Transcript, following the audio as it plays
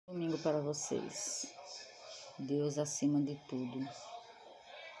domingo para vocês. Deus acima de tudo.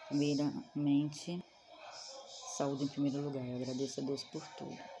 Primeiramente, saúde em primeiro lugar. Eu agradeço a Deus por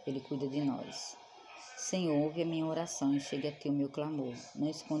tudo. Ele cuida de nós. Senhor, ouve a minha oração e chegue a ti o meu clamor. Não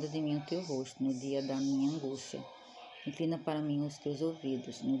esconda de mim o teu rosto no dia da minha angústia. Inclina para mim os teus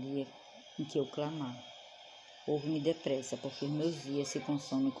ouvidos no dia em que eu clamar. Ouve-me depressa, porque os meus dias se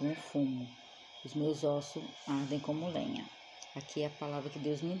consomem como fumo. Os meus ossos ardem como lenha. Aqui é a palavra que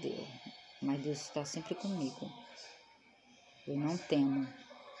Deus me deu, mas Deus está sempre comigo. Eu não temo.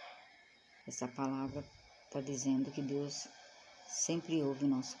 Essa palavra está dizendo que Deus sempre ouve o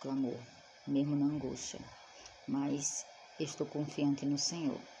nosso clamor, mesmo na angústia. Mas estou confiante no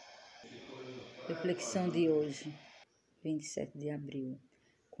Senhor. Reflexão de hoje, 27 de abril.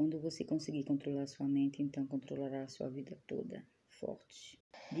 Quando você conseguir controlar sua mente, então controlará a sua vida toda. Forte.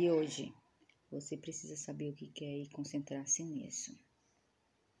 De hoje, você precisa saber o que quer e concentrar-se nisso.